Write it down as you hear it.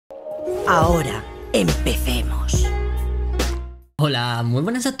Ahora, empecemos. Hola, muy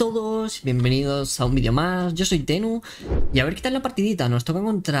buenas a todos, bienvenidos a un vídeo más, yo soy Tenu. Y a ver qué tal la partidita, nos toca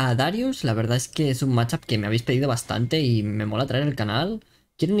contra Darius. La verdad es que es un matchup que me habéis pedido bastante y me mola traer el canal.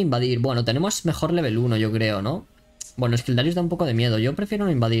 Quieren invadir, bueno, tenemos mejor level 1 yo creo, ¿no? Bueno, es que el Darius da un poco de miedo, yo prefiero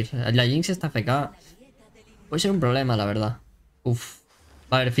no invadir. La Jinx está FK, puede ser un problema la verdad. Uf,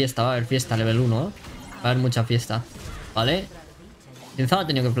 va a haber fiesta level 1, ¿eh? Va a haber mucha fiesta, ¿vale? Cinzado ha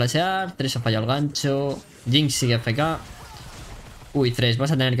tenido que flashear, 3 ha fallado el gancho, Jinx sigue FK. Uy, 3,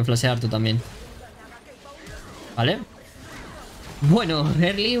 vas a tener que flashear tú también. ¿Vale? Bueno,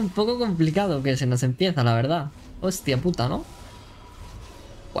 early un poco complicado que se nos empieza, la verdad. Hostia puta, ¿no?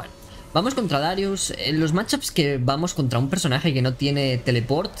 Bueno, vamos contra Darius. En los matchups que vamos contra un personaje que no tiene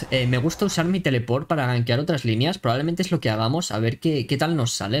teleport, me gusta usar mi teleport para gankear otras líneas. Probablemente es lo que hagamos, a ver qué tal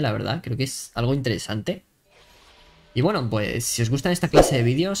nos sale, la verdad. Creo que es algo interesante. Y bueno, pues si os gustan esta clase de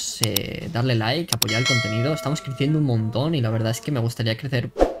vídeos, darle like, apoyar el contenido. Estamos creciendo un montón y la verdad es que me gustaría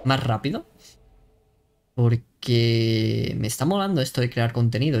crecer más rápido. Porque me está molando esto de crear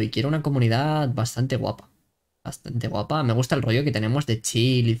contenido y quiero una comunidad bastante guapa. Bastante guapa. Me gusta el rollo que tenemos de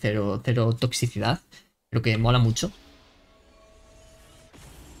chill y cero toxicidad. Creo que mola mucho.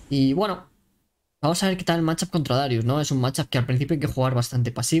 Y bueno, vamos a ver qué tal el matchup contra Darius, ¿no? Es un matchup que al principio hay que jugar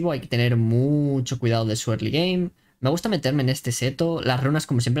bastante pasivo, hay que tener mucho cuidado de su early game. Me gusta meterme en este seto. Las runas,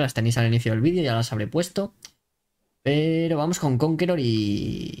 como siempre, las tenéis al inicio del vídeo, ya las habré puesto. Pero vamos con Conqueror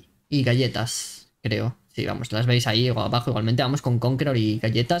y galletas, creo. Sí, vamos, las veis ahí abajo igualmente. Vamos con Conqueror y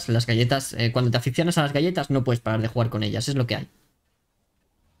galletas. Las galletas, cuando te aficionas a las galletas, no puedes parar de jugar con ellas, es lo que hay.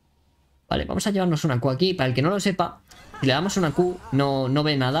 Vale, vamos a llevarnos una Q aquí. Para el que no lo sepa, si le damos una Q, no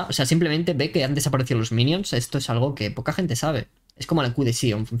ve nada. O sea, simplemente ve que han desaparecido los minions. Esto es algo que poca gente sabe. Es como la Q de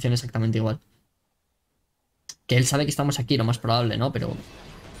Sion, funciona exactamente igual. Que él sabe que estamos aquí, lo más probable, ¿no? Pero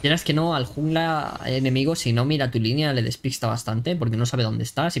quieras que no, al jungla enemigo, si no mira tu línea, le despista bastante, porque no sabe dónde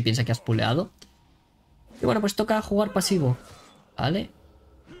estás y piensa que has puleado. Y bueno, pues toca jugar pasivo, ¿vale?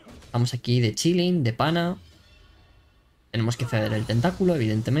 Vamos aquí de chilling, de pana. Tenemos que ceder el tentáculo,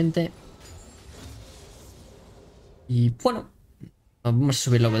 evidentemente. Y bueno, vamos a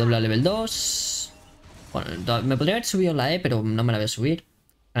subir la W a level 2. Bueno, me podría haber subido la E, pero no me la voy a subir.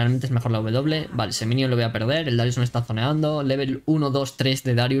 Realmente es mejor la W. Vale, ese minion lo voy a perder. El Darius no está zoneando. Level 1, 2, 3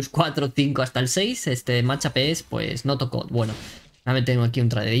 de Darius. 4, 5 hasta el 6. Este matchup es, pues, no tocó. Bueno, me tengo aquí un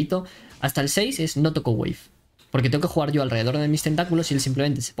tradedito. Hasta el 6 es no tocó wave. Porque tengo que jugar yo alrededor de mis tentáculos y él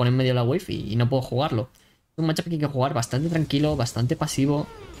simplemente se pone en medio de la wave y no puedo jugarlo. Es un matchup que hay que jugar bastante tranquilo, bastante pasivo.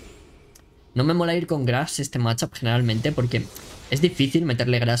 No me mola ir con Grass este matchup generalmente porque es difícil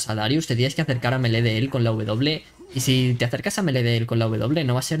meterle Grass a Darius. Te tienes que acercar a melee de él con la W. Y si te acercas a melee de él con la W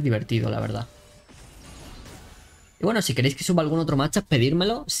no va a ser divertido, la verdad. Y bueno, si queréis que suba algún otro matchup,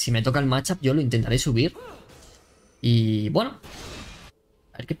 pedírmelo. Si me toca el matchup yo lo intentaré subir. Y bueno,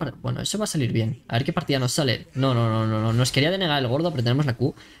 a ver qué bueno, eso va a salir bien. A ver qué partida nos sale. No. Nos quería denegar el gordo, pero tenemos la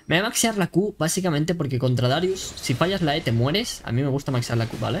Q. Me voy a maxear la Q básicamente porque contra Darius, si fallas la E te mueres. A mí me gusta maxear la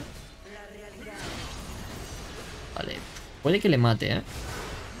Q, ¿vale? Vale, puede que le mate, ¿eh?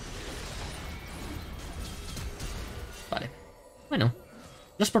 Vale, bueno.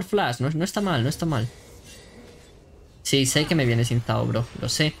 No es por flash, no está mal, no está mal. Sí, sé que me viene sin Zao, bro. Lo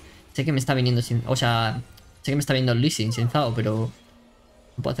sé. Sé que me está viniendo sin... O sea, sé que me está viendo el Lee sin Zao, pero...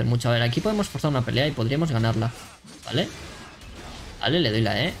 No puedo hacer mucho. A ver, aquí podemos forzar una pelea y podríamos ganarla. ¿Vale? Vale, le doy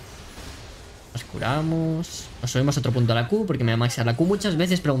la E. Nos curamos. Nos subimos otro punto a la Q porque me va a maxear la Q. Muchas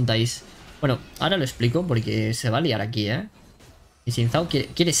veces preguntáis... Bueno, ahora lo explico porque se va a liar aquí, ¿eh? Mi sin Zao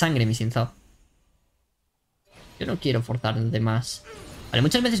quiere sangre, mi sin Zao. Yo no quiero forzar de más. Vale,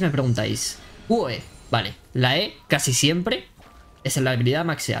 muchas veces me preguntáis Q o E. Vale, la E casi siempre es la habilidad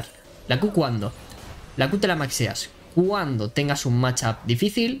maxear. La Q ¿cuándo? La Q te la maxeas cuando tengas un matchup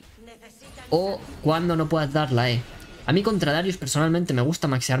difícil o cuando no puedas dar la E. A mí contra Darius personalmente me gusta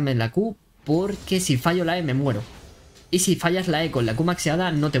maxearme la Q porque si fallo la E me muero. Y si fallas la E con la Q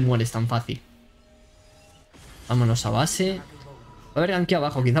maxeada no te mueres tan fácil. Vámonos a base. Va a haber gank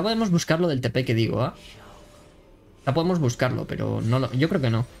abajo. Quizá podemos buscar lo del TP que digo, ¿eh? Quizá podemos buscarlo, pero no yo creo que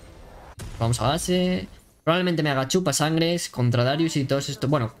no. Vamos a base. Probablemente me haga chupasangres contra Darius y todo esto.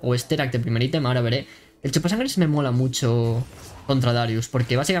 Bueno, o Sterak de primer ítem, ahora veré. El chupasangres me mola mucho contra Darius,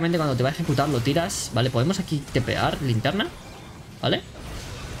 porque básicamente cuando te va a ejecutar lo tiras. Vale, podemos aquí tepear linterna. ¿Vale?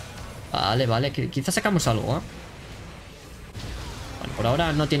 Vale, quizás sacamos algo, ¿eh? Bueno, por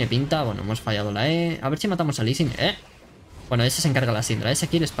ahora no tiene pinta. Bueno, hemos fallado la E. A ver si matamos a Lee Sin. Bueno, ese se encarga la Syndra. Ese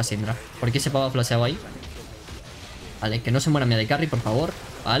kill es para Syndra. ¿Por qué ese pavo ha flasheado ahí? Vale, que no se muera mi de carry, por favor.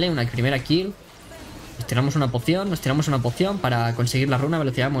 Vale, una primera kill. Nos tiramos una poción para conseguir la runa,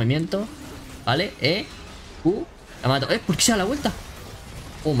 velocidad de movimiento. Vale, la mato. ¿Por qué se da la vuelta?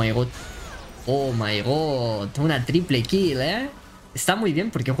 Oh my god. Oh my god. Una triple kill, Está muy bien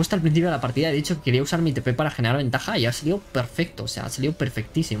porque justo al principio de la partida he dicho que quería usar mi TP para generar ventaja y ha salido perfecto, o sea, ha salido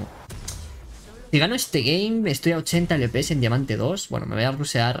perfectísimo. Si gano este game, estoy a 80 LPs en Diamante 2. Bueno, me voy a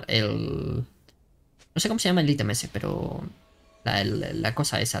rusear el... No sé cómo se llama el ítem ese, pero... La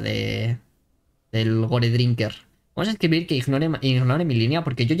cosa esa del Gore Drinker. Vamos a escribir que ignore mi línea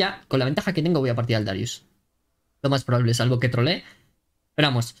porque yo ya, con la ventaja que tengo, voy a partir al Darius. Lo más probable es algo que trolee. Pero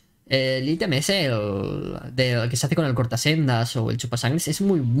vamos, el ítem ese, el que se hace con el cortasendas o el chupasangres, es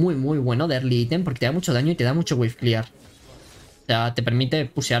muy bueno de early ítem porque te da mucho daño y te da mucho wave clear. O sea, te permite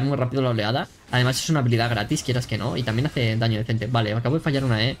pushear muy rápido la oleada. Además es una habilidad gratis, quieras que no. Y también hace daño decente. Vale, acabo de fallar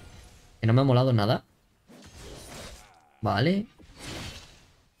una que no me ha molado nada. Vale.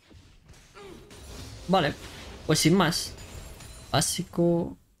 Vale, pues sin más.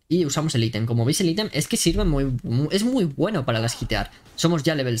 Básico. Y usamos el ítem. Como veis el ítem es que sirve es muy bueno para las hitear. Somos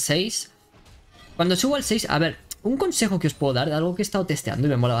ya level 6. Cuando subo al 6, a ver, un consejo que os puedo dar de algo que he estado testeando y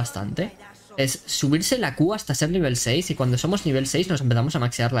me mola bastante, es subirse la Q hasta ser nivel 6 y cuando somos nivel 6 nos empezamos a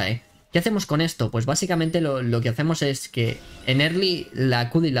maxear la E. ¿Qué hacemos con esto? Pues básicamente lo que hacemos es que en early la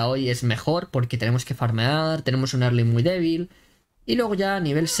Q de ILLAOI es mejor porque tenemos que farmear, tenemos un early muy débil y luego ya a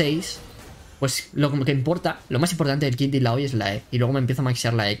nivel 6... Pues lo más importante del kit de ILLAOI es la E. Y luego me empiezo a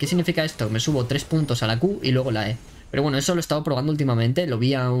maxear la E. ¿Qué significa esto? Me subo 3 puntos a la Q y luego la E. Pero bueno, eso lo he estado probando últimamente. Lo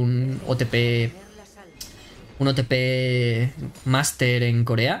vi a un OTP Master en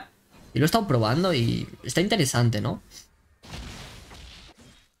Corea. Y lo he estado probando y está interesante, ¿no?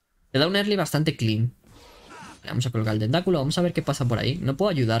 Le da un early bastante clean. Vamos a colocar el tentáculo. Vamos a ver qué pasa por ahí. No puedo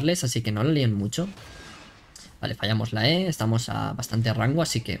ayudarles, así que no lo líen mucho. Vale, fallamos la E. Estamos a bastante rango,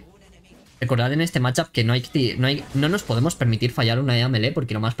 así que... Recordad en este matchup que no nos podemos permitir fallar una E a melee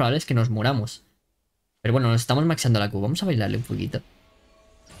porque lo más probable es que nos muramos. Pero bueno, nos estamos maxeando la Q. Vamos a bailarle un poquito.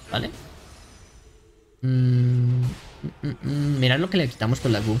 ¿Vale? Mirad lo que le quitamos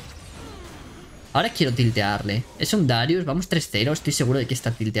con la Q. Ahora quiero tiltearle. Es un Darius, vamos 3-0. Estoy seguro de que está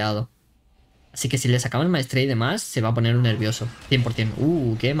tilteado. Así que si le sacamos maestría y demás, se va a poner nervioso.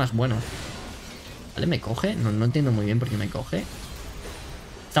 100%. Qué más bueno. Vale, me coge. No entiendo muy bien por qué me coge.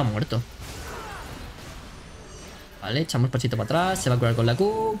 Está muerto. Vale, echamos pasito para atrás. Se va a curar con la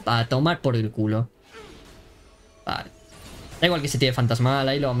Q. A tomar por el culo. Vale. Da igual que se tire fantasmal,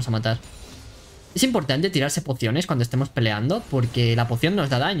 ahí lo vamos a matar. Es importante tirarse pociones cuando estemos peleando porque la poción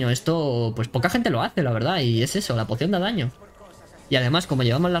nos da daño. Esto, pues poca gente lo hace, la verdad. Y es eso, la poción da daño. Y además, como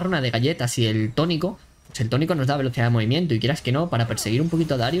llevamos la runa de galletas y el tónico, pues el tónico nos da velocidad de movimiento. Y quieras que no, para perseguir un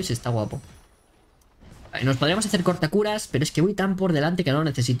poquito a Darius está guapo. Nos podríamos hacer cortacuras, pero es que voy tan por delante que no lo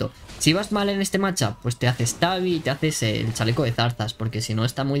necesito. Si vas mal en este matchup, pues te haces tabi y te haces el chaleco de zarzas, porque si no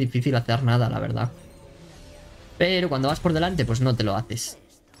está muy difícil hacer nada, la verdad. Pero cuando vas por delante, pues no te lo haces.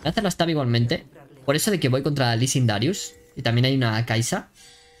 Voy a hacer la stab igualmente, por eso de que voy contra Lee sin Darius, y también hay una Kaisa.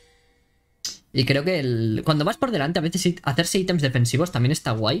 Y creo que cuando vas por delante, a veces hacerse ítems defensivos también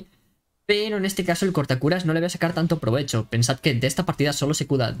está guay. Pero en este caso el cortacuras no le voy a sacar tanto provecho. Pensad que de esta partida solo se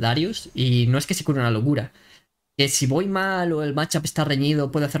cura Darius y no es que se cure una locura. Que si voy mal o el matchup está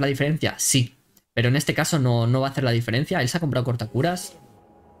reñido, ¿puede hacer la diferencia? Sí. Pero en este caso no va a hacer la diferencia. Él se ha comprado cortacuras.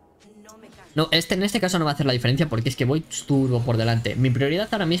 No, en este caso no va a hacer la diferencia porque es que voy turbo por delante. Mi prioridad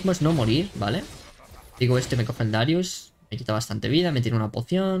ahora mismo es no morir, ¿vale? Digo, me coge el Darius. Me quita bastante vida, me tira una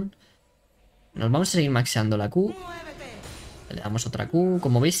poción. Nos vamos a seguir maxeando la Q. Le damos otra Q.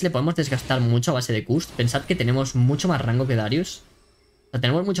 Como veis, le podemos desgastar mucho a base de Qs. Pensad que tenemos mucho más rango que Darius. O sea,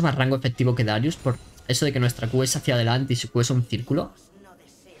 tenemos mucho más rango efectivo que Darius por eso de que nuestra Q es hacia adelante y su Q es un círculo.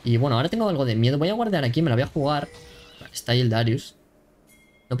 Y bueno, ahora tengo algo de miedo. Voy a guardar aquí, me la voy a jugar. Vale, está ahí el Darius.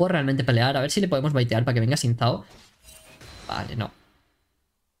 No puedo realmente pelear. A ver si le podemos baitear para que venga sin Zao. Vale, no.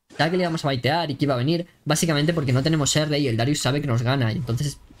 Ya que le íbamos a baitear y que iba a venir, básicamente porque no tenemos R y el Darius sabe que nos gana. Y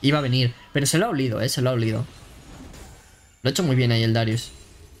entonces iba a venir. Pero se lo ha olido, se lo ha olido. Lo ha hecho muy bien ahí el Darius.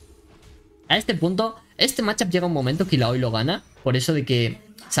 A este punto, este matchup llega un momento que ILLAOI lo gana. Por eso de que,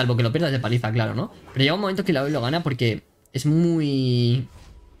 salvo que lo pierdas de paliza, claro, ¿no? Pero llega un momento que ILLAOI lo gana porque es muy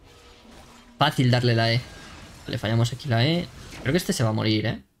fácil darle la E. Vale, fallamos aquí la E. Creo que este se va a morir,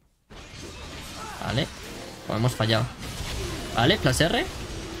 ¿eh? Vale. Pues hemos fallado. Vale, flash R.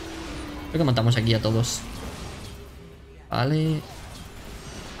 Creo que matamos aquí a todos. Vale.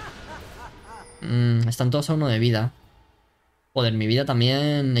 Están todos a 1 de vida. Joder, mi vida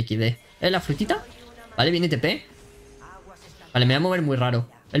también XD. ¿La frutita? Vale, viene TP. Vale, me voy a mover muy raro.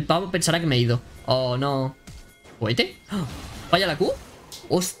 El pavo pensará que me he ido. Oh, no. ¿Cohete? ¿Falla la Q?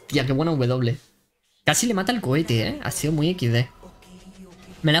 Hostia, qué buena W. Casi le mata el cohete, ¿eh? Ha sido muy XD.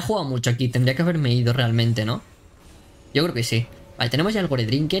 Me la he jugado mucho aquí. Tendría que haberme ido realmente, ¿no? Yo creo que sí. Vale, tenemos ya el Gore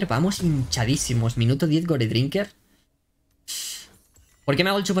Drinker. Vamos hinchadísimos. Minuto 10 Gore Drinker. ¿Por qué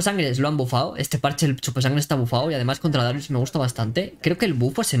me hago el chupasangres? Lo han bufado. Este parche, el chupasangres está bufado. Y además contra Darius me gusta bastante. Creo que el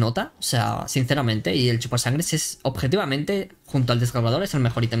bufo se nota. O sea, sinceramente. Y el chupasangres es, objetivamente, junto al desgarrador, es el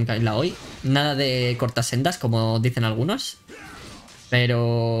mejor ítem que hay hoy. Nada de cortasendas, como dicen algunos.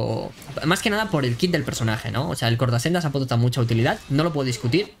 Pero más que nada por el kit del personaje, ¿no? O sea, el cortasendas aporta mucha utilidad. No lo puedo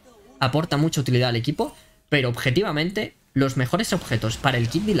discutir. Aporta mucha utilidad al equipo. Pero objetivamente, los mejores objetos para el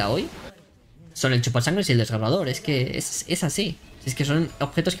kit de ILLAOI son el chupasangres y el desgarrador. Es que es así. Es que son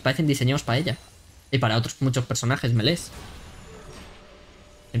objetos que parecen diseñados para ella. Y para otros muchos personajes melés.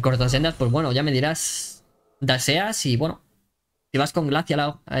 El cortasendas, pues bueno, ya me dirás. Daseas y bueno. Si vas con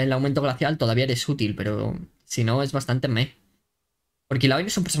glacial, el aumento glacial todavía eres útil. Pero si no, es bastante meh. Porque ILLAOI no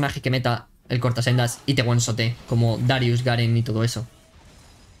es un personaje que meta el cortasendas y te one-shotee, como Darius, Garen y todo eso.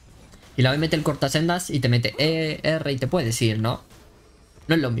 ILLAOI mete el cortasendas y te mete R y te puedes ir, ¿no?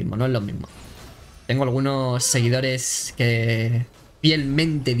 No es lo mismo, no es lo mismo. Tengo algunos seguidores que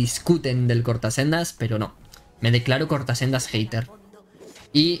fielmente discuten del cortasendas, pero no. Me declaro cortasendas hater.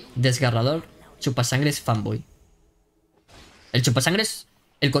 Y desgarrador chupasangres fanboy. El chupasangres,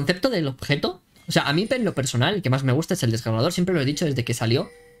 el concepto del objeto... O sea, a mí en lo personal, el que más me gusta es el desgarrador. Siempre lo he dicho desde que salió.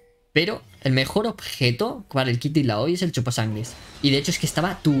 Pero el mejor objeto para el kit de ILLAOI es el chupasangres. Y de hecho es que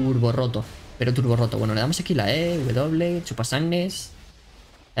estaba turbo roto. Pero turbo roto. Bueno, le damos aquí la E, W, chupasangres.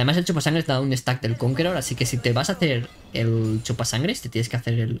 Además el chupasangres da un stack del Conqueror. Así que si te vas a hacer el chupasangres, te tienes que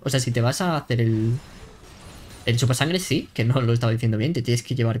hacer el... O sea, si te vas a hacer el chupasangres, sí, que no lo estaba diciendo bien, te tienes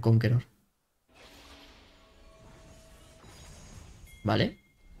que llevar Conqueror. Vale.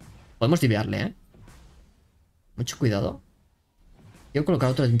 Podemos divearle, ¿eh? Mucho cuidado. Quiero colocar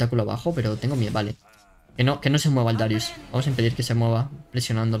otro tentáculo abajo, pero tengo miedo. Vale. Que no se mueva el Darius. Vamos a impedir que se mueva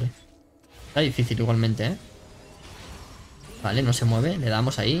presionándole. Está difícil igualmente, ¿eh? Vale, no se mueve. Le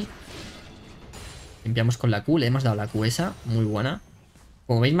damos ahí. Limpiamos con la Q. Le hemos dado la Q esa. Muy buena.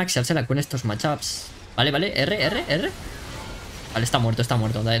 Como veis, maxearse la Q en estos matchups. Vale, vale. R. Vale, está muerto, está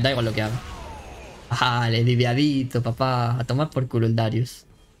muerto. Da igual lo que haga. Vale, diviadito, papá. A tomar por culo el Darius.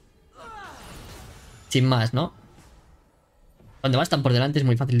 Sin más, ¿no? Cuando vas tan por delante es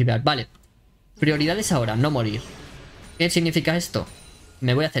muy fácil divear. Vale. Prioridades ahora, no morir. ¿Qué significa esto?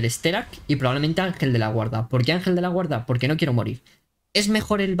 Me voy a hacer Sterak y probablemente Ángel de la Guarda. ¿Por qué Ángel de la Guarda? Porque no quiero morir. ¿Es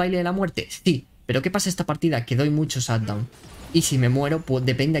mejor el baile de la muerte? Sí. Pero ¿qué pasa esta partida? Que doy mucho shutdown. Y si me muero, pues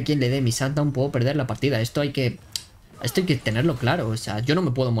depende a quién le dé mi shutdown, puedo perder la partida. Esto hay que tenerlo claro. O sea, yo no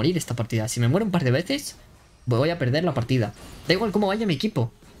me puedo morir esta partida. Si me muero un par de veces, voy a perder la partida. Da igual cómo vaya mi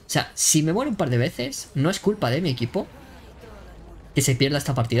equipo. O sea, si me muero un par de veces, no es culpa de mi equipo que se pierda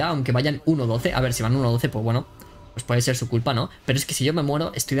esta partida, aunque vayan 1-12. A ver, si van 1-12, pues bueno, pues puede ser su culpa, ¿no? Pero es que si yo me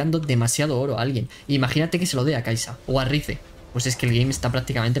muero, estoy dando demasiado oro a alguien. Imagínate que se lo dé a Kaisa o a Rize. Pues es que el game está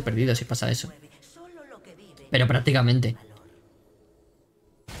prácticamente perdido si pasa eso. Pero prácticamente.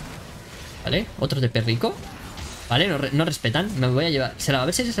 Vale, otro de perrico. Vale, no respetan. Me voy a llevar... A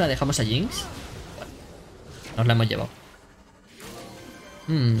ver si se la dejamos a Jinx. Bueno, nos la hemos llevado.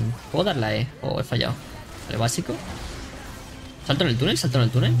 ¿Puedo dar la E? Oh, he fallado. Vale, básico. Salto en el túnel, salto en el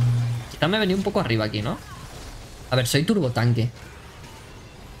túnel. Quizá me he venido un poco arriba aquí, ¿no? A ver, soy turbo tanque.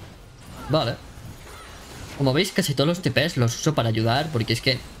 Vale. Como veis, casi todos los TPs los uso para ayudar, porque es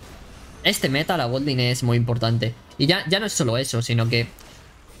que este meta, la botlane es muy importante. Y ya no es solo eso, sino que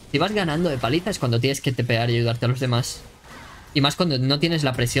si vas ganando de paliza es cuando tienes que TPar y ayudarte a los demás. Y más cuando no tienes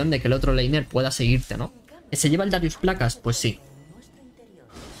la presión de que el otro laner pueda seguirte, ¿no? ¿Se lleva el Darius placas? Pues sí.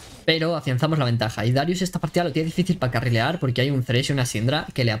 Pero afianzamos la ventaja. Y Darius esta partida lo tiene difícil para carrilear porque hay un Thresh y una Syndra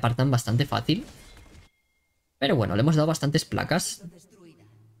que le apartan bastante fácil. Pero bueno, le hemos dado bastantes placas.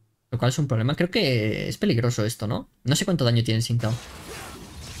 Lo cual es un problema. Creo que es peligroso esto, ¿no? No sé cuánto daño tiene Sintao.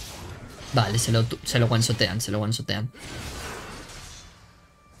 Vale, se lo one-shotean, se lo one-shotean.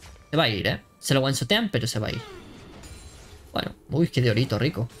 Se va a ir, ¿eh? Se lo one-shotean, pero se va a ir. Bueno, uy, qué de orito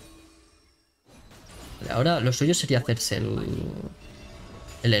rico. Vale, ahora lo suyo sería hacerse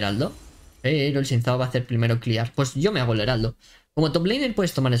el heraldo. Pero el Sintao va a hacer primero clear. Pues yo me hago el heraldo. Como top laner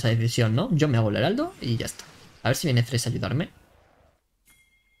puedes tomar esa decisión, ¿no? Yo me hago el heraldo y ya está. A ver si viene Thresh a ayudarme.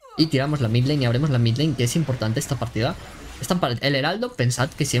 Y tiramos la mid lane y abrimos la mid lane, que es importante esta partida. El heraldo, pensad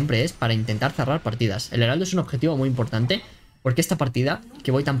que siempre es para intentar cerrar partidas. El heraldo es un objetivo muy importante, porque esta partida,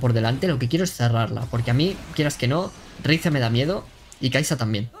 que voy tan por delante, lo que quiero es cerrarla. Porque a mí, quieras que no, Rize me da miedo y Kaisa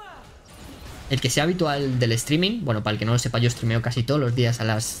también. El que sea habitual del streaming, bueno, para el que no lo sepa, yo streameo casi todos los días a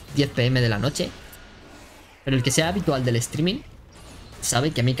las 10 PM de la noche. Pero el que sea habitual del streaming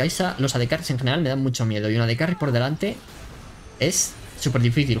sabe que a mí Kaisa, los AD carries en general me dan mucho miedo. Y una AD carry por delante es súper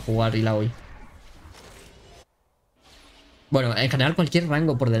difícil jugar ILLAOI. Bueno, en general cualquier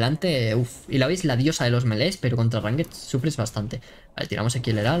rango por delante, uff. ILLAOI es la diosa de los melees, pero contra Ranked sufres bastante. Vale, tiramos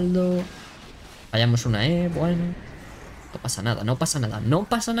aquí el heraldo. Fallamos una E, bueno. No pasa nada, no pasa nada, no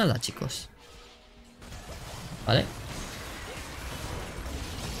pasa nada, chicos. Vale.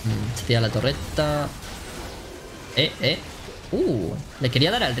 Se tira la torreta. Le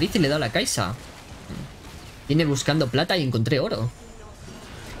quería dar al Riz y le he dado a la Kaisa. Vine buscando plata y encontré oro.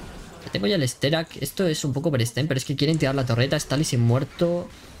 Tengo ya el Sterak. Esto es un poco overstep, pero es que quieren tirar la torreta. Está Lee sin muerto.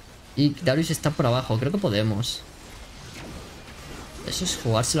 Y Darius está por abajo. Creo que podemos. Eso es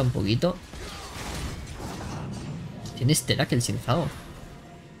jugársela un poquito. Tiene Sterak el Sinzao.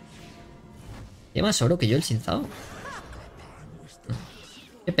 Tiene más oro que yo el Sinzao.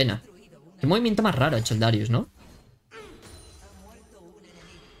 Qué pena. Qué movimiento más raro ha hecho el Darius, ¿no?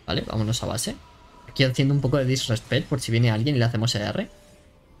 Vale, vámonos a base. Aquí haciendo un poco de disrespect por si viene alguien y le hacemos ER.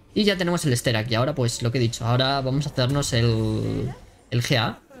 Y ya tenemos el Sterak. Y ahora pues lo que he dicho. Ahora vamos a hacernos el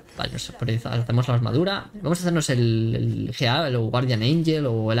GA. Vale, hacemos la armadura. Vamos a hacernos el GA, el Guardian Angel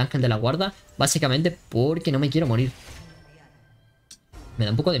o el Ángel de la Guarda. Básicamente porque no me quiero morir. Me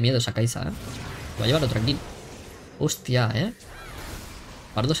da un poco de miedo esa Kaisa, ¿eh? Voy a llevarlo tranquilo. Hostia, ¿eh?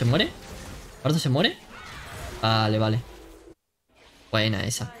 ¿Pardo se muere? ¿Pardo se muere? Vale, vale. Buena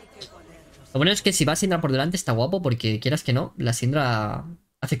esa. Lo bueno es que si va Syndra por delante está guapo porque quieras que no, la Syndra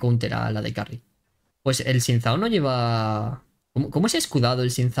hace counter a la de carry. Pues el Sinzao no lleva... ¿Cómo se ha escudado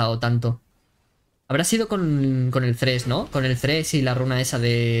el Sinzao tanto? Habrá sido con el Thresh, ¿no? Con el Thresh y la runa esa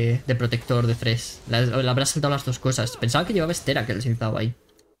de protector de Thresh. Le habrá saltado las dos cosas. Pensaba que llevaba Sterak el Sinzao ahí.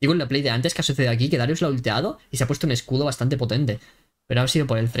 Digo en la play de antes que ha sucedido aquí, que Darius lo ha ulteado y se ha puesto un escudo bastante potente. Pero ha sido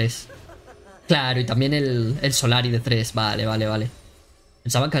por el Thresh. Claro, y también el Solari de Thresh. Vale, vale, vale.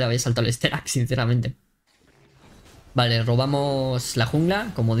 Pensaba que le había saltado el Sterak, sinceramente. Vale, robamos la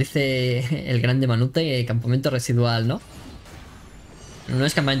jungla. Como dice el grande Manute, campamento residual, ¿no? No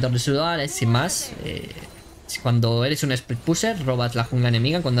es campamento residual, es sin más. Cuando eres un split pusher, robas la jungla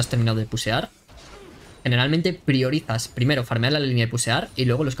enemiga cuando has terminado de pusear. Generalmente priorizas primero farmear la línea de pusear y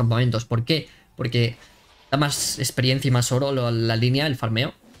luego los campamentos. ¿Por qué? Porque da más experiencia y más oro la línea, el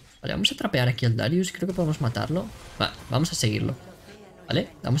farmeo. Vale, vamos a trapear aquí al Darius. Creo que podemos matarlo. Vale, vamos a seguirlo. Vale,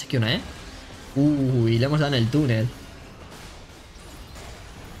 damos aquí una E. Uy, le hemos dado en el túnel.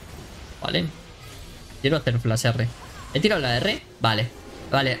 Vale. Quiero hacer flash R. He tirado la R. Vale.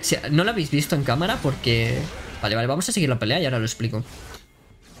 Vale, no lo habéis visto en cámara porque... Vale, vale, vamos a seguir la pelea y ahora lo explico.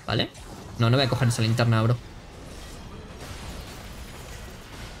 Vale. No voy a coger esa linterna, bro.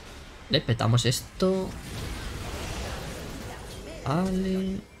 Le petamos esto.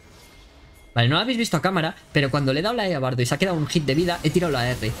 Vale. Vale, no lo habéis visto a cámara, pero cuando le he dado la E a Bardo y se ha quedado un hit de vida, he tirado la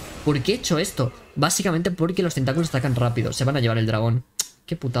R. ¿Por qué he hecho esto? Básicamente porque los tentáculos atacan rápido. Se van a llevar el dragón.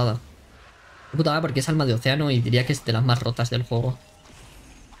 Qué putada. Qué putada porque es alma de océano y diría que es de las más rotas del juego.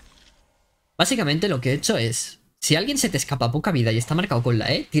 Básicamente lo que he hecho es... Si alguien se te escapa a poca vida y está marcado con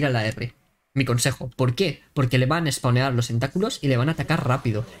la E, tira la R. Mi consejo. ¿Por qué? Porque le van a spawnear los tentáculos y le van a atacar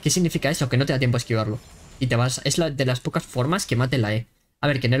rápido. ¿Qué significa eso? Que no te da tiempo a esquivarlo. Y te vas... Es de las pocas formas que mate la E. A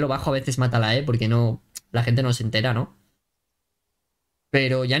ver, que en elo bajo a veces mata la E porque no... La gente no se entera, ¿no?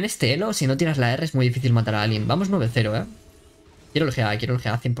 Pero ya en este elo, si no tiras la R es muy difícil matar a alguien. Vamos 9-0, ¿eh? Quiero el GA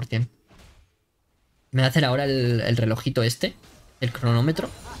 100%. Me voy a hacer ahora el relojito este. El cronómetro.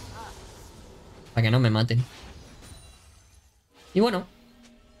 Para que no me maten. Y bueno.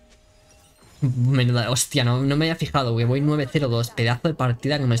 Menuda... Hostia, no me había fijado, que voy 9-0-2. Pedazo de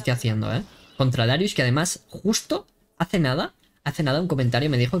partida que me estoy haciendo, ¿eh? Contra Darius, que además, justo hace nada un comentario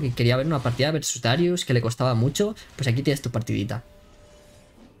me dijo que quería ver una partida versus Darius, que le costaba mucho. Pues aquí tienes tu partidita.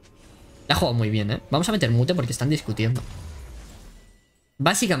 La ha jugado muy bien, ¿eh? Vamos a meter mute porque están discutiendo.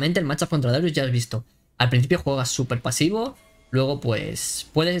 Básicamente el matchup contra Darius ya has visto. Al principio juegas súper pasivo. Luego pues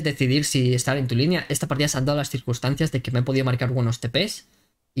puedes decidir si estar en tu línea. Esta partida se han dado las circunstancias de que me he podido marcar buenos TPs.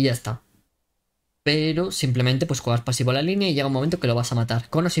 Y ya está. Pero simplemente pues juegas pasivo a la línea y llega un momento que lo vas a matar.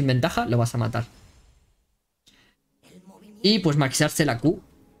 Con o sin ventaja lo vas a matar. Y pues maxearse la Q.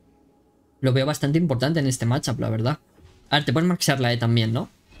 Lo veo bastante importante en este matchup, la verdad. A ver, te puedes maxear la E también, ¿no?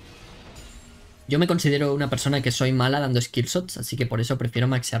 Yo me considero una persona que soy mala dando skillshots, así que por eso prefiero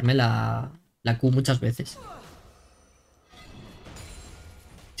maxearme la Q muchas veces.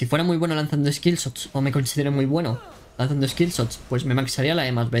 Si fuera muy bueno lanzando skillshots, o me considero muy bueno lanzando skillshots, pues me maxearía la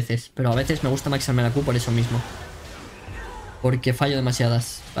E más veces. Pero a veces me gusta maxearme la Q por eso mismo. Porque fallo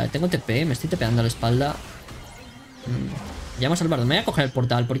demasiadas. Vale, tengo TP, me estoy tepeando a la espalda. Llamo al bardo, me voy a coger el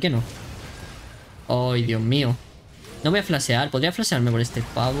portal, ¿por qué no? Ay, Dios mío. No voy a flashear. Podría flashearme por este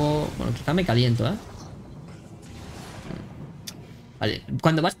pavo. Bueno, quizá me caliento, ¿eh? Vale.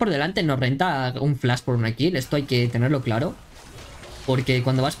 Cuando vas por delante nos renta un flash por una kill. Esto hay que tenerlo claro. Porque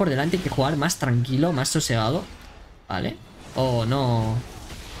cuando vas por delante hay que jugar más tranquilo, más sosegado. Vale. Oh, no.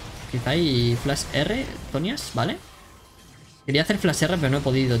 Quizá hay flash R, Tonias, ¿vale? Quería hacer flash R, pero no he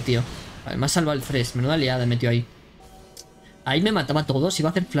podido, tío. Vale, me ha salvado el fresh. Menuda liada metió ahí. Ahí me mataba a todos, iba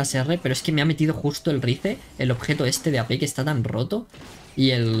a hacer flash R, pero es que me ha metido justo el rice, el objeto este de AP que está tan roto.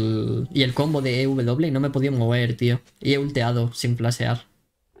 Y el combo de EW y no me he podido mover, tío. Y he ulteado sin flashear.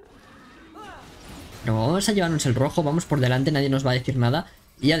 Pero vamos a llevarnos el rojo, vamos por delante, nadie nos va a decir nada.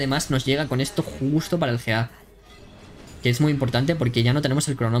 Y además nos llega con esto justo para el GA. Que es muy importante porque ya no tenemos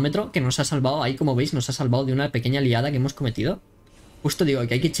el cronómetro, que nos ha salvado, ahí como veis, nos ha salvado de una pequeña liada que hemos cometido. Justo digo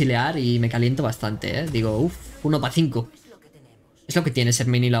que hay que chilear y me caliento bastante, ¿eh? Digo, uff, 1 para 5. Es lo que tiene ser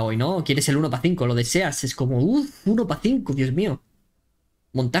main ILLAOI, ¿no? Quieres el 1 para 5, lo deseas, es como, uff, 1 para 5, Dios mío.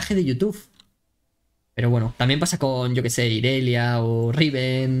 Montaje de YouTube. Pero bueno, también pasa con, yo que sé, Irelia o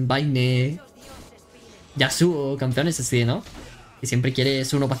Riven, Vaine, Yasuo, campeones así, ¿no? Que siempre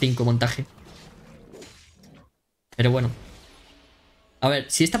quieres 1 para 5 montaje. Pero bueno. A ver,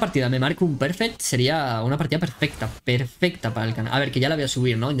 si esta partida me marca un perfect, sería una partida perfecta. Perfecta para el canal. A ver, que ya la voy a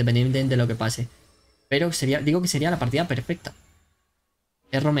subir, ¿no? Independientemente de lo que pase. Pero sería, digo que sería la partida perfecta.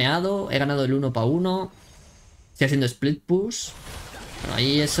 He romeado, he ganado el 1 para 1. Estoy haciendo split push. Bueno,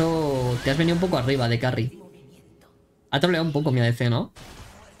 ahí eso... Te has venido un poco arriba de carry. Ha troleado un poco mi ADC, ¿no?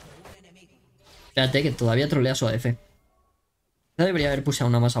 Espérate, que todavía trolea su ADC. No debería haber puesto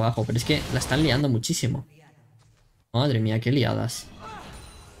una más abajo, pero es que la están liando muchísimo. Madre mía, qué liadas.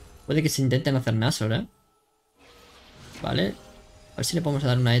 Puede que se intenten hacer Nashor, ¿eh? Vale. A ver si le podemos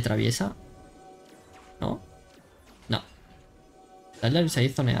dar una de traviesa. ¿No? No. Darius ahí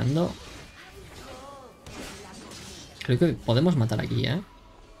zoneando. Creo que podemos matar aquí, ¿eh?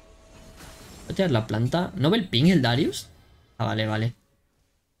 Voy a tirar la planta. ¿No ve el ping el Darius? Ah, vale, vale.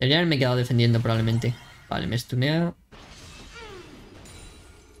 Debería haberme quedado defendiendo probablemente. Vale, me stunea.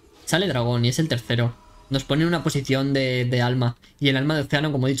 Sale dragón y es el tercero. Nos pone en una posición de alma. Y el alma de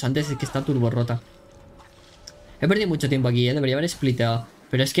océano, como he dicho antes, es que está turbo rota. He perdido mucho tiempo aquí, ¿eh? Debería haber spliteado.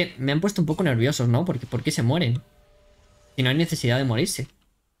 Pero es que me han puesto un poco nerviosos, ¿no? Porque ¿por qué se mueren? Si no hay necesidad de morirse.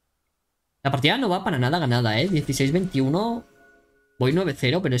 La partida no va para nada ganada, ¿eh? 16-21. Voy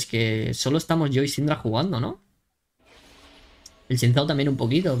 9-0, pero es que solo estamos yo y Syndra jugando, ¿no? El Senzao también un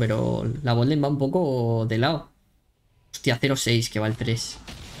poquito, pero la botlane va un poco de lado. Hostia, 0-6, que va el 3.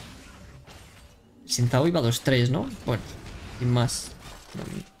 El Senzao iba 2-3, ¿no? Bueno, sin más.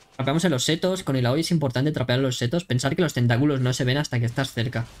 Trapeamos en los setos. Con ILLAOI es importante trapear en los setos. Pensar que los tentáculos no se ven hasta que estás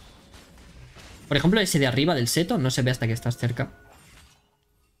cerca. Por ejemplo, ese de arriba del seto no se ve hasta que estás cerca.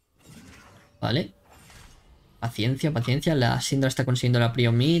 Vale. Paciencia, paciencia. La Syndra está consiguiendo la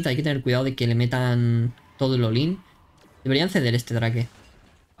prio mid. Hay que tener cuidado de que le metan todo el all-in. Deberían ceder este drake.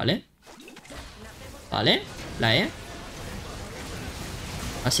 Vale. Vale. La E.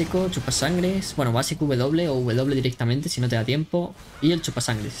 Básico, chupasangres. Bueno, básico W o W directamente si no te da tiempo. Y el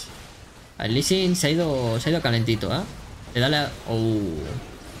chupasangres. El Lee Sin se ha ido calentito, ¿eh? Le da la... Oh.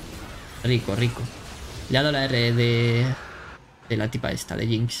 Rico, rico. Le ha dado la R de la tipa esta, de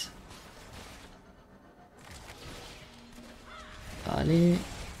Jinx. Vale.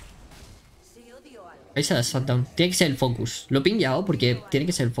 Kaisa de shutdown. Tiene que ser el focus. Lo he pingado porque tiene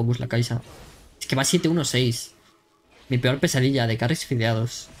que ser el focus la Kaisa. Es que va 7-1-6. Mi peor pesadilla de carries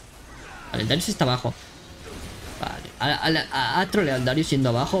fideados. Vale, el Darius está abajo. Vale. Ha troleado al Darius yendo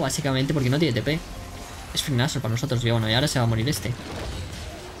abajo básicamente porque no tiene TP. Es finazo para nosotros. Y bueno, y ahora se va a morir este.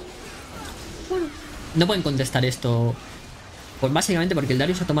 Bueno, no pueden contestar esto. Pues básicamente porque el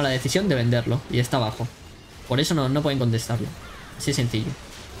Darius ha tomado la decisión de venderlo. Y está abajo. Por eso no pueden contestarlo. Así de sencillo.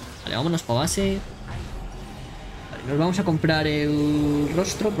 Vale, vámonos para base. Vale, nos vamos a comprar el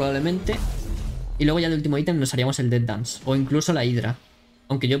rostro probablemente. Y luego ya de último ítem nos haríamos el Death Dance. O incluso la Hydra.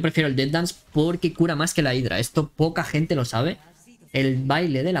 Aunque yo prefiero el Death Dance porque cura más que la Hydra. Esto poca gente lo sabe. El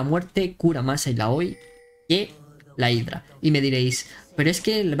baile de la muerte cura más a ILLAOI que la Hydra. Y me diréis, pero es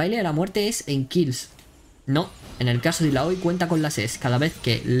que el baile de la muerte es en kills. No, en el caso de ILLAOI cuenta con las E's. Cada vez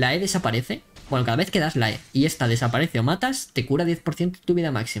que la E desaparece, bueno, cada vez que das la E y esta desaparece o matas, te cura 10% tu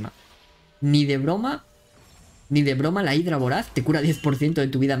vida máxima. Ni de broma la Hydra voraz te cura 10% de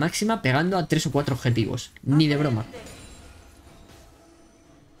tu vida máxima pegando a 3 o 4 objetivos. Ni de broma.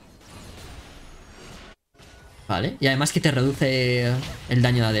 Vale, y además que te reduce el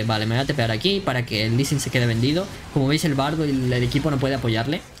daño de AD. Vale, me voy a tepear aquí para que el Lee Sin se quede vendido. Como veis, el bardo y el equipo no puede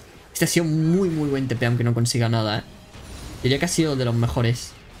apoyarle. Este ha sido muy buen TP, aunque no consiga nada, ¿eh? Diría que ha sido de los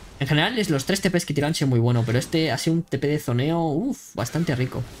mejores. En general, los 3 TPs que tiran han sido muy buenos, pero este ha sido un TP de zoneo, bastante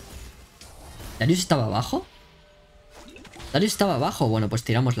rico. ¿Darius estaba abajo? ¿Darius estaba abajo? Bueno, pues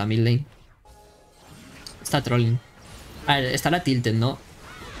tiramos la mid lane. Está trolling. A ver, estará tilted, ¿no?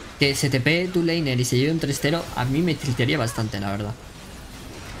 Que se TP tu laner y se lleve un 3-0, a mí me tiltearía bastante, la verdad.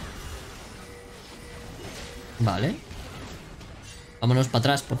 Vale. Vámonos para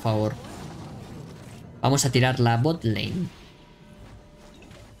atrás, por favor. Vamos a tirar la bot lane.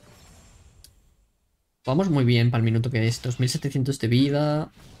 Vamos muy bien para el minuto que es. 2700 de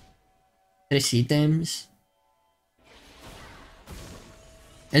vida. 3 ítems.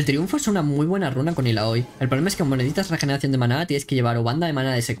 El triunfo es una muy buena runa con ILLAOI. El problema es que como necesitas regeneración de maná, tienes que llevar o banda de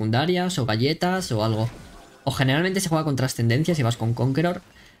maná de secundarias, o galletas, o algo. O generalmente se juega con trascendencia si vas con Conqueror.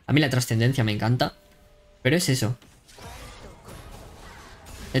 A mí la trascendencia me encanta. Pero es eso.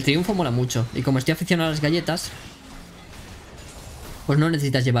 El triunfo mola mucho. Y como estoy aficionado a las galletas, pues no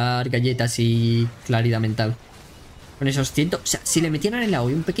necesitas llevar galletas y claridad mental. Con esos 100... O sea, si le metieran en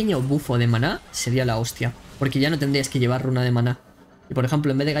ILLAOI un pequeño bufo de maná, sería la hostia. Porque ya no tendrías que llevar runa de maná. Y por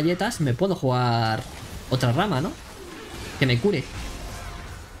ejemplo, en vez de galletas, me puedo jugar otra rama, ¿no? Que me cure.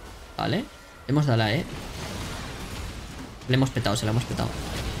 Vale. Hemos dado la E. Le hemos petado, se la hemos petado.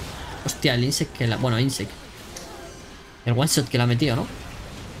 Hostia, el insect que la... Bueno, insect. El one shot que la ha metido, ¿no?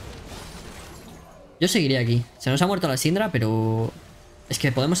 Yo seguiría aquí. Se nos ha muerto la Syndra, pero... Es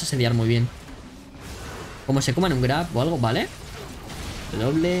que podemos asediar muy bien. Como se coman un grab o algo, ¿vale?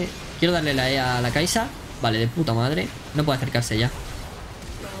 Doble. Quiero darle la E a la Kaisa. Vale, de puta madre. No puede acercarse ya.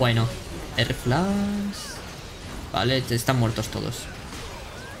 Bueno. R-Flash. Vale, están muertos todos.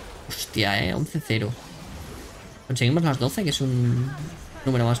 Hostia, 11-0. Conseguimos las 12, que es un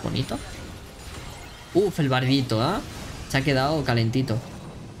número más bonito. Uf, el bardito, ¿ah? Se ha quedado calentito.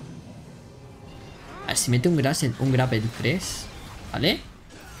 A ver si mete un grab el 3. ¿Vale?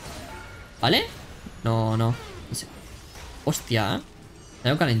 ¿Vale? No, no. Hostia, ¿eh? Se ha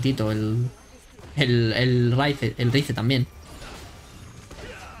quedado calentito el Rice también.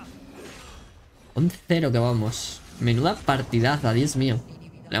 11-0 que vamos. Menuda partidaza, Dios mío.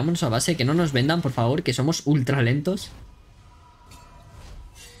 Le damos a base, que no nos vendan, por favor, que somos ultra lentos.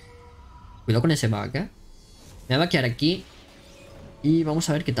 Cuidado con ese bug, ¿eh? Me voy a quedar aquí. Y vamos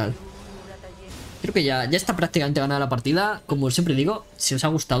a ver qué tal. Creo que ya está prácticamente ganada la partida. Como siempre digo, si os ha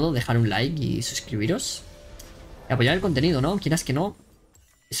gustado, dejar un like y suscribiros. Y apoyar el contenido, ¿no? Quieras que no.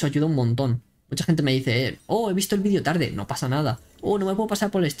 Eso ayuda un montón. Mucha gente me dice, oh, he visto el vídeo tarde. No pasa nada. Oh, no me puedo pasar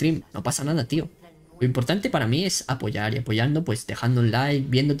por el stream. No pasa nada, tío. Lo importante para mí es apoyar. Y apoyando, pues dejando un like,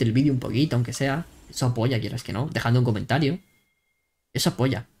 viéndote el vídeo un poquito, aunque sea. Eso apoya, quieras que no. Dejando un comentario. Eso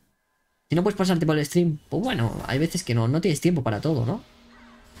apoya. Si no puedes pasarte por el stream, pues bueno, hay veces que no tienes tiempo para todo, ¿no?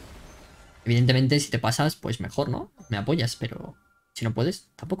 Evidentemente, si te pasas, pues mejor, ¿no? Me apoyas, pero si no puedes,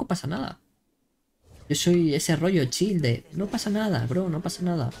 tampoco pasa nada. Yo soy ese rollo chill de no pasa nada, bro, no pasa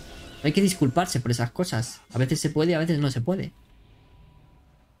nada. No hay que disculparse por esas cosas. A veces se puede, a veces no se puede.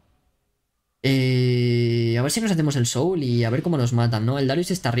 A ver si nos hacemos el soul y a ver cómo nos matan, ¿no? El Darius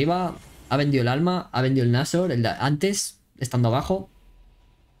está arriba, ha vendido el alma, ha vendido el Nashor, antes, estando abajo.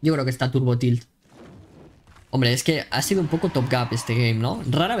 Yo creo que está turbo tilt. Hombre, es que ha sido un poco top gap este game, ¿no?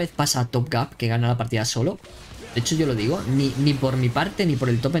 Rara vez pasa top gap que gana la partida solo. De hecho, yo lo digo, ni por mi parte ni por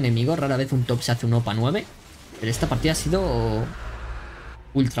el top enemigo. Rara vez un top se hace un OPA 9. Pero esta partida ha sido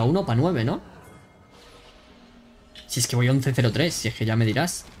ultra 1 OPA 9, ¿no? Si es que voy 11-0-3, si es que ya me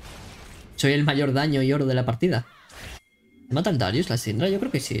dirás. Soy el mayor daño y oro de la partida. ¿Mata el Darius la Syndra? Yo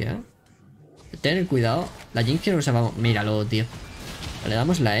creo que sí, ¿eh? Tener cuidado. La Jinx no se va... Míralo, tío. Le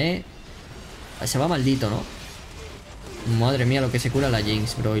damos la E. Se va maldito, ¿no? Madre mía, lo que se cura la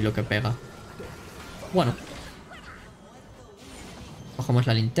Jinx, bro, y lo que pega. Bueno. Cogemos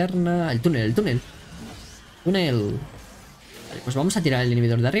la linterna. El túnel, el túnel. Túnel. Vale, pues vamos a tirar el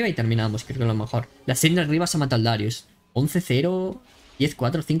inhibidor de arriba y terminamos, creo que es lo mejor. La Syndra arriba se ha matado al Darius. 11-0, 10-4,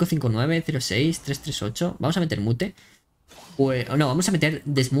 5-5-9, 0-6, 3-3-8. Vamos a meter mute. Pues, no, vamos a meter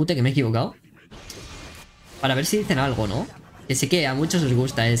desmute, que me he equivocado. Para ver si dicen algo, ¿no? Que sé que a muchos os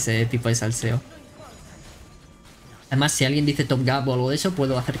gusta ese tipo de salseo. Además, si alguien dice top gap o algo de eso,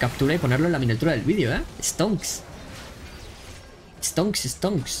 puedo hacer captura y ponerlo en la miniatura del vídeo, ¿eh? Stonks. Stonks,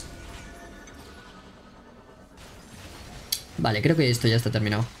 stonks. Vale, creo que esto ya está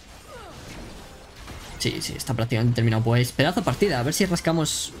terminado. Sí, está prácticamente terminado. Pues pedazo de partida, a ver si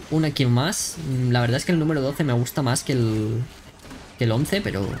rascamos una kill más. La verdad es que el número 12 me gusta más que el 11,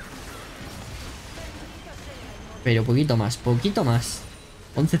 pero poquito más, poquito más.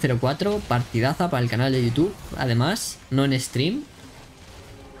 11.04, partidaza para el canal de YouTube. Además, no en stream.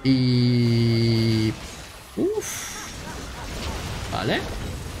 Y... Vale.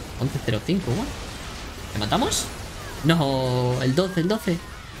 11.05, bueno. ¿Le matamos? No, el 12, el 12.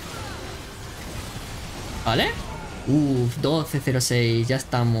 ¿Vale? 12.06, ya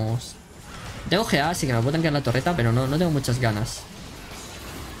estamos. Tengo GA, así que me puedo tanquear la torreta, pero no tengo muchas ganas.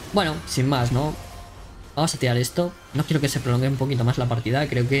 Bueno, sin más, ¿no? Vamos a tirar esto. No quiero que se prolongue un poquito más la partida.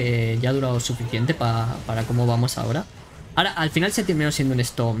 Creo que ya ha durado suficiente para cómo vamos ahora. Ahora, al final se terminó siendo un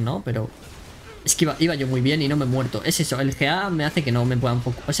Storm, ¿no? Pero es que iba yo muy bien y no me he muerto. Es eso, el GA me hace que no me puedan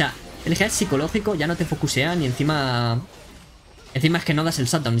focusar. O sea, el GA es psicológico, ya no te focusean y encima... Encima es que no das el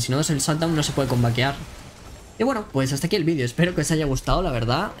shutdown. Y si no das el shutdown no se puede combaquear. Y bueno, pues hasta aquí el vídeo. Espero que os haya gustado, la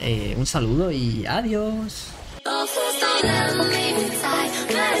verdad. Un saludo y adiós.